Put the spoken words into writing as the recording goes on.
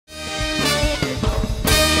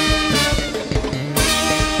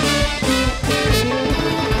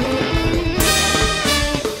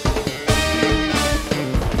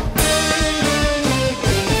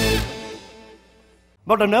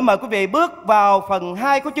Một lần nữa mời quý vị bước vào phần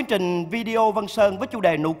 2 của chương trình video Vân Sơn với chủ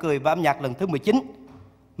đề nụ cười và âm nhạc lần thứ 19.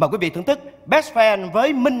 Mời quý vị thưởng thức Best Friend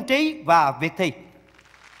với Minh Trí và Việt Thi.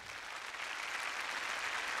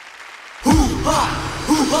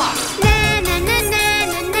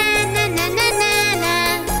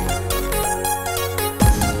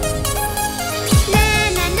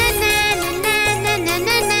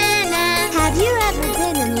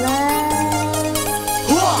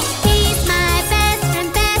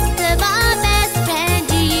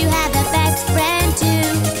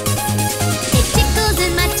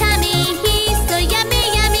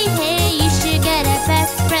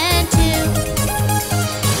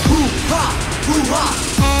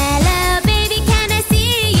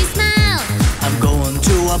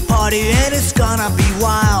 And it's gonna be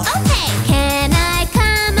wild. Okay, can I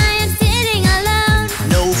come? I am sitting alone.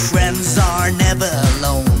 No friends are never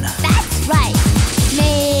alone. That's right.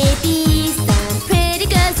 Maybe some pretty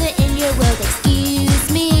girls are in your world.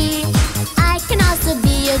 Excuse me, I can also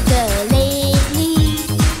be a girl lately.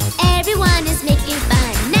 Everyone is making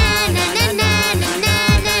fun. Na na na na na na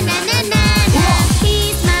na na na na.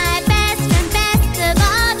 He's my best friend, best of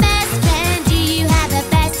all best friends. Do you have a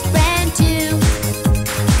best friend too?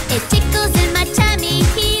 It tickles in my tummy,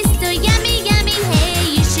 he's so yummy, yummy. Hey,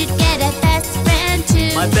 you should get a best friend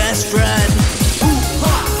too. My best friend.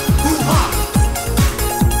 Hoo-ha, hoo-ha.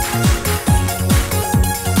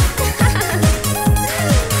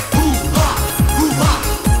 Hoo-ha, hoo-ha.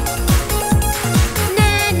 Na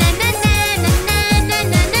na na na na na na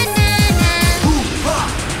na na na. Hoo-ha,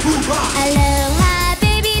 hoo-ha. Aloha,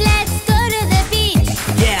 baby, let's go to the beach.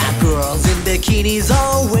 Yeah, girls in bikinis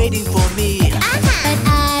all waiting for me. But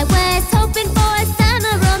I was hoping for a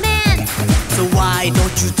summer romance. So why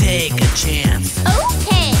don't you take a chance?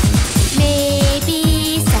 Okay, maybe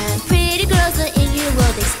some pretty girls are in your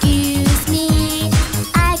world. Excuse me,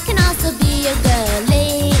 I can also be a girl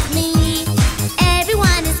lately.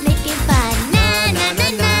 Everyone is making fun. Na na na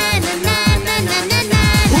na na na na na na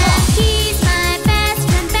na. He's my best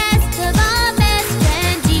friend, best of all best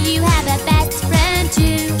friends. Do you have a best friend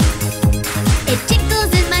too? It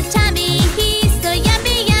tickles in my tummy, he's so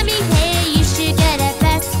yummy, yummy. Hey, you should get a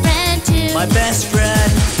best friend too. My best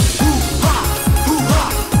friend. Hoo-ha, hoo-ha.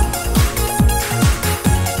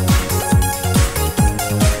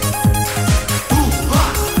 Hoo-ha,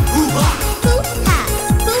 hoo-ha. Hoo-ha,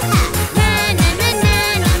 hoo-ha. Na na na na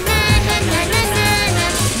na na na na na na.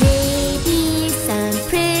 Maybe some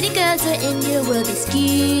pretty girls are in your world.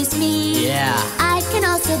 Excuse me. Yeah. I can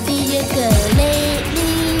also be a girl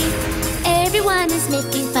lately. Everyone is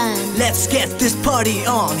making fun. Let's get this party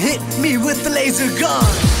on. Hit me with the laser gun.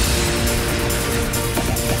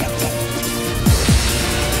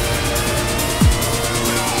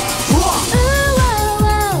 Ooh, whoa,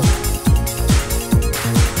 whoa.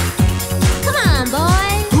 Come on,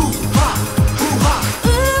 boy. Hoo-ha, hoo-ha.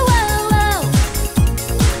 Ooh, whoa, whoa.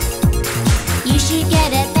 You should get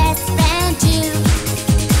a best friend too.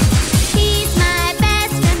 He's my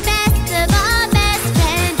best friend, best of all best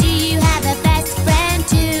friends. Do you have a best friend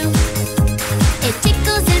too? It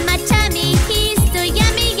tickles in my tummy, he's so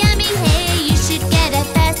yummy, yummy. Hey, you should get a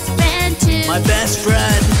best friend too. My best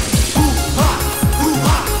friend. Hoo-ha,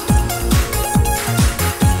 hoo-ha.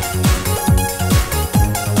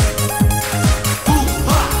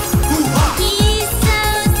 Hoo-ha, hoo-ha. He's so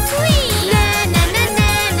sweet. Na na na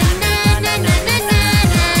na na na na na na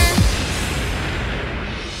na.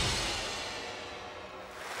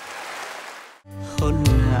 Khốn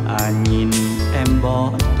hạ nhìn em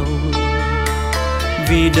bỏ tôi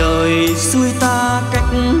vì đời xui ta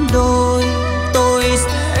cách đôi.